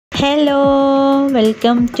Hello,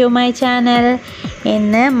 welcome to my channel.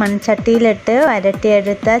 ഇന്ന് മൺചട്ടിയിലിട്ട്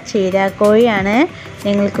വരട്ടിയെടുത്ത ചീരാക്കോഴിയാണ്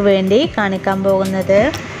നിങ്ങൾക്ക് വേണ്ടി കാണിക്കാൻ പോകുന്നത്.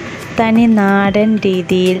 തനി നാടൻ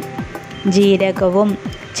രീതിയിൽ ജീരകവും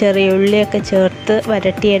ചെറിയുള്ളിയൊക്കെ ചേർത്ത്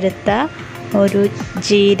വരട്ടിയെടുത്ത ഒരു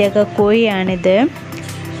ജീരകക്കോഴിയാണിത്.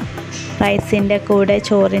 റൈസിൻ്റെ കൂടെ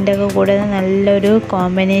ചോറിൻ്റെ കൂടെ നല്ലൊരു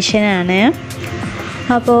കോമ്പിനേഷനാണ്.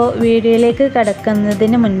 അപ്പോൾ വീഡിയോയിലേക്ക്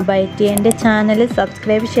കടക്കുന്നതിന് മുൻപായിട്ട് എൻ്റെ ചാനൽ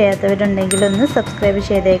സബ്സ്ക്രൈബ് ചെയ്യാത്തവരുണ്ടെങ്കിൽ ഒന്ന് സബ്സ്ക്രൈബ്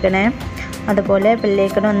ചെയ്തേക്കണേ. അതുപോലെ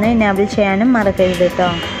ബെല്ലൈക്കൺ ഒന്ന് എനേബിൾ ചെയ്യാനും മറക്കരുത് കേട്ടോ.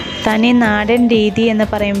 തനി നാടൻ രീതി എന്ന്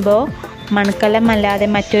പറയുമ്പോൾ മൺകലം അല്ലാതെ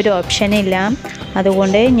മറ്റൊരു ഓപ്ഷനില്ല.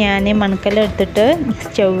 അതുകൊണ്ട് ഞാൻ മൺകലം എടുത്തിട്ട്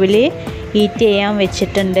സ്റ്റൗവിൽ ഹീറ്റ് ചെയ്യാൻ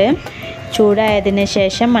വെച്ചിട്ടുണ്ട്. ചൂടായതിന്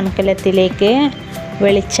ശേഷം മൺകലത്തിലേക്ക്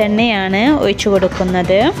വെളിച്ചെണ്ണയാണ് ഒഴിച്ചു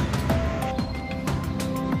കൊടുക്കുന്നത്.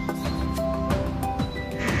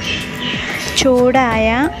 ചൂടായ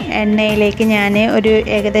എണ്ണയിലേക്ക് ഞാൻ ഒരു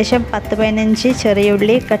ഏകദേശം 10-15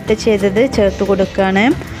 ചെറിയുള്ളി കട്ട് ചെയ്തത് ചേർത്ത് കൊടുക്കുകയാണ്.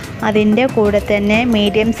 അതിൻ്റെ കൂടെ തന്നെ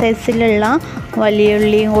മീഡിയം സൈസിലുള്ള വലിയ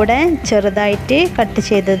ഉള്ളിയും കൂടെ ചെറുതായിട്ട് കട്ട്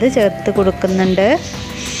ചെയ്തത് ചേർത്ത് കൊടുക്കുന്നുണ്ട്.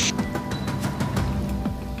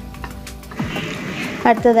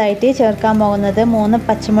 അടുത്തതായിട്ട് ചേർക്കാൻ പോകുന്നത് 3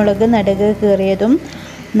 പച്ചമുളക് നടുക് കീറിയതും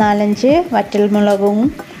 4-5 വറ്റൽമുളകും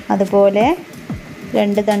അതുപോലെ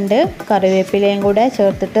 2 തണ്ട് കറിവേപ്പിലയും കൂടെ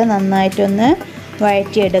ചേർത്തിട്ട് നന്നായിട്ടൊന്ന്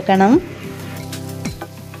വഴറ്റിയെടുക്കണം.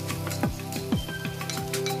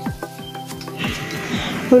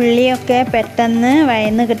 ഉള്ളിയൊക്കെ പെട്ടെന്ന്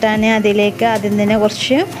വഴന്ന് കിട്ടാൻ അതിലേക്ക് ആദ്യം തന്നെ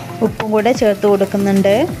കുറച്ച് ഉപ്പും കൂടെ ചേർത്ത്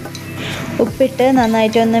കൊടുക്കുന്നുണ്ട്. ഉപ്പിട്ട്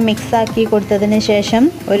നന്നായിട്ടൊന്ന് മിക്സാക്കി കൊടുത്തതിന് ശേഷം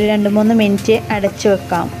ഒരു 2-3 മിനിറ്റ് അടച്ചു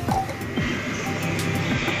വെക്കാം.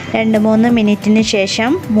 2-3 മിനിറ്റിന്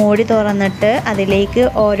ശേഷം മൂടി തുറന്നിട്ട് അതിലേക്ക്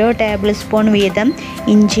ഓരോ ടേബിൾ സ്പൂൺ വീതം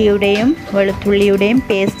ഇഞ്ചിയുടെയും വെളുത്തുള്ളിയുടെയും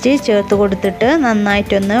പേസ്റ്റ് ചേർത്ത് കൊടുത്തിട്ട്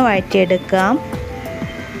നന്നായിട്ടൊന്ന് വഴറ്റിയെടുക്കാം.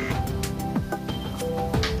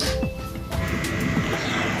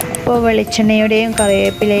 അപ്പോൾ വെളിച്ചെണ്ണയുടെയും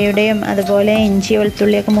കറിവേപ്പിലയുടെയും അതുപോലെ ഇഞ്ചി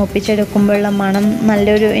വെളുത്തുള്ളിയൊക്കെ മൂപ്പിച്ചെടുക്കുമ്പോഴുള്ള മണം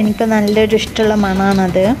എനിക്ക് നല്ലൊരു ഇഷ്ടമുള്ള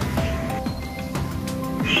മണമാണത്.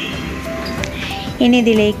 ഇനി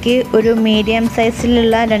ഇതിലേക്ക് ഒരു മീഡിയം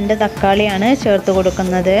സൈസിലുള്ള 2 തക്കാളിയാണ് ചേർത്ത്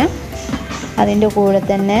കൊടുക്കുന്നത്. അതിൻ്റെ കൂടെ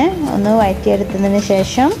തന്നെ ഒന്ന് വഴറ്റിയെടുത്തതിന്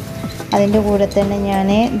ശേഷം അതിൻ്റെ കൂടെ തന്നെ ഞാൻ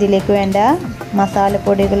ഇതിലേക്ക് വേണ്ട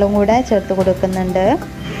മസാലപ്പൊടികളും കൂടെ ചേർത്ത് കൊടുക്കുന്നുണ്ട്.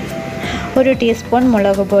 1 ടീസ്പൂൺ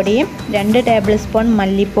മുളക് പൊടി, 2 ടേബിൾ സ്പൂൺ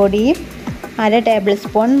മല്ലിപ്പൊടി, 1/2 ടേബിൾ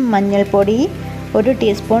സ്പൂൺ മഞ്ഞൾപ്പൊടി, 1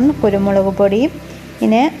 ടീസ്പൂൺ കുരുമുളക് പൊടി,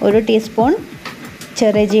 പിന്നെ 1 ടീസ്പൂൺ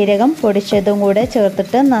ചെറിയ ജീരകം പൊടിച്ചതും കൂടെ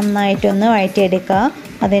ചേർത്തിട്ട് നന്നായിട്ടൊന്ന് വഴറ്റിയെടുക്കുക.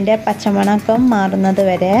 അതിൻ്റെ പച്ചമണക്കം മാറുന്നത്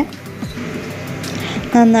വരെ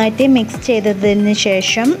നന്നായിട്ട് മിക്സ് ചെയ്തതിന്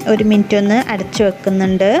ശേഷം 1 മിനിറ്റ് ഒന്ന് അടച്ചു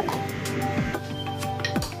വെക്കുന്നുണ്ട്.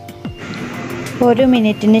 1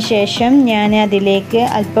 മിനിറ്റിന് ശേഷം ഞാൻ അതിലേക്ക്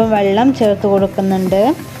അല്പം വെള്ളം ചേർത്ത് കൊടുക്കുന്നുണ്ട്.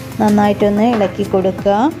 നന്നായിട്ടൊന്ന് ഇളക്കി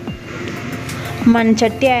കൊടുക്കുക.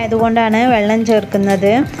 മൺചട്ടി ആയതുകൊണ്ടാണ് വെള്ളം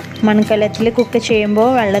ചേർക്കുന്നത്. മൺകലത്തിൽ കുക്ക് ചെയ്യുമ്പോൾ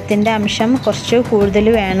വെള്ളത്തിൻ്റെ അംശം കുറച്ച് കൂടുതൽ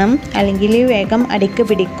വേണം, അല്ലെങ്കിൽ വേഗം അടിക്ക്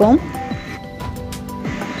പിടിക്കും.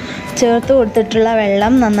 ചേർത്ത് കൊടുത്തിട്ടുള്ള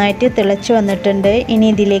വെള്ളം നന്നായിട്ട് തിളച്ച് വന്നിട്ടുണ്ട്. ഇനി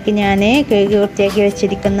ഇതിലേക്ക് ഞാൻ കഴുകി വൃത്തിയാക്കി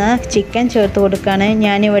വെച്ചിരിക്കുന്ന ചിക്കൻ ചേർത്ത് കൊടുക്കുകയാണ്.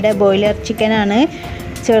 ഞാനിവിടെ ബോയിലർ ചിക്കനാണ്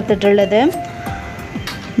ചേർത്തിട്ടുള്ളത്.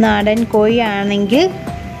 നാടൻ കോഴി ആണെങ്കിൽ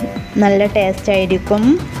നല്ല ടേസ്റ്റ് ആയിരിക്കും.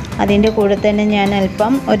 അതിൻ്റെ കൂടെ തന്നെ ഞാൻ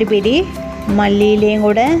അല്പം ഒരു പിടി മല്ലിയിലയും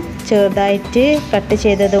കൂടെ ചെറുതായിട്ട് കട്ട്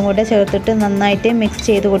ചെയ്തതും കൂടെ ചേർത്തിട്ട് നന്നായിട്ട് മിക്സ്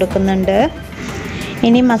ചെയ്ത് കൊടുക്കുന്നുണ്ട്.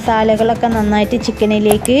 ഇനി മസാലകളൊക്കെ നന്നായിട്ട്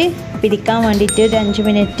ചിക്കനിലേക്ക് പിടിക്കാൻ വേണ്ടിയിട്ട് ഒരു 5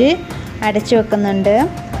 മിനിറ്റ് അടച്ചു വെക്കുന്നുണ്ട്.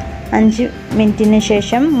 5 മിനിറ്റിന്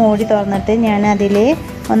ശേഷം മൂടി തുറന്നിട്ട് ഞാൻ അതിൽ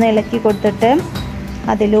ഒന്ന് ഇളക്കി കൊടുത്തിട്ട്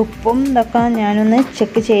അതിൽ ഉപ്പും ഇതൊക്കെ ഞാനൊന്ന്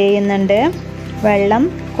ചെക്ക് ചെയ്യുന്നുണ്ട്. വെള്ളം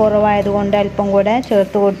കുറവായതുകൊണ്ട് അല്പം കൂടെ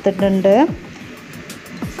ചേർത്ത് കൊടുത്തിട്ടുണ്ട്.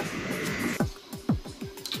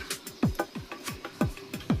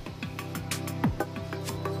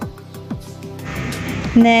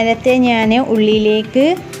 നേരത്തെ ഞാൻ ഉള്ളിയിലേക്ക്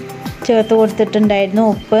ചേർത്ത് കൊടുത്തിട്ടുണ്ടായിരുന്നു.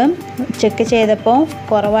 ഉപ്പ് ചെക്ക് ചെയ്തപ്പോൾ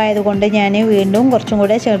കുറവായതുകൊണ്ട് ഞാൻ വീണ്ടും കുറച്ചും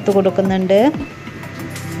കൂടെ ചേർത്ത് കൊടുക്കുന്നുണ്ട്.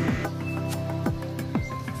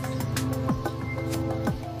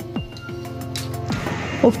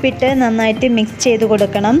 ഉപ്പിട്ട് നന്നായിട്ട് മിക്സ് ചെയ്ത്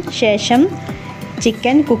കൊടുക്കണം. ശേഷം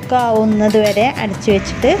ചിക്കൻ കുക്കാവുന്നത് വരെ അടച്ചു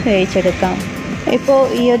വെച്ചിട്ട് വേവിച്ചെടുക്കാം. ഇപ്പോൾ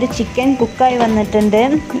ഈ ഒരു ചിക്കൻ കുക്കായി വന്നിട്ടുണ്ട്.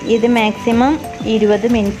 ഇത് മാക്സിമം 20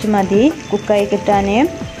 മിനിറ്റ് മതി കുക്കായി കിട്ടാൻ.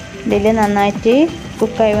 ഇതിൽ നന്നായിട്ട്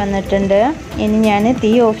കുക്കായി വന്നിട്ടുണ്ട്. ഇനി ഞാൻ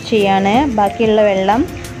തീ ഓഫ് ചെയ്യാണ്. ബാക്കിയുള്ള വെള്ളം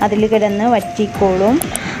അതിൽ കിടന്ന് വറ്റിക്കോളും.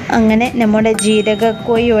 അങ്ങനെ നമ്മുടെ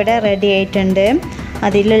ജീരകക്കോഴി ഇവിടെ റെഡി ആയിട്ടുണ്ട്.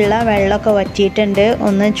 അതിലുള്ള വെള്ളമൊക്കെ വറ്റിയിട്ടുണ്ട്.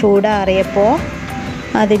 ഒന്ന് ചൂടാറിയപ്പോൾ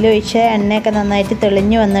അതിലൊഴിച്ച എണ്ണയൊക്കെ നന്നായിട്ട്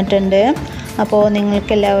തെളിഞ്ഞു വന്നിട്ടുണ്ട്. അപ്പോൾ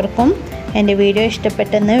നിങ്ങൾക്കെല്ലാവർക്കും എൻ്റെ വീഡിയോ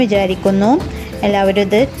ഇഷ്ടപ്പെട്ടെന്ന് വിചാരിക്കുന്നു. എല്ലാവരും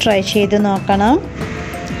ഇത് ട്രൈ ചെയ്ത് നോക്കണം.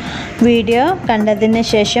 വീഡിയോ കണ്ടതിന്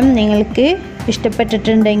ശേഷം നിങ്ങൾക്ക്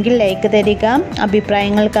ഇഷ്ടപ്പെട്ടിട്ടുണ്ടെങ്കിൽ ലൈക്ക് തരിക,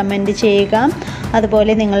 അഭിപ്രായങ്ങൾ കമൻറ്റ് ചെയ്യുക.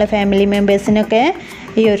 അതുപോലെ നിങ്ങളുടെ ഫാമിലി മെമ്പേഴ്സിനൊക്കെ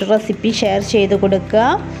ഈ ഒരു റെസിപ്പി ഷെയർ ചെയ്ത് കൊടുക്കുക.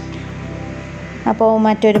 അപ്പോൾ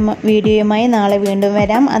മറ്റൊരു വീഡിയോയുമായി നാളെ വീണ്ടും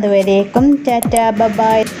വരാം. അതുവരേക്കും ടാറ്റാ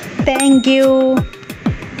ബൈ. Thank you.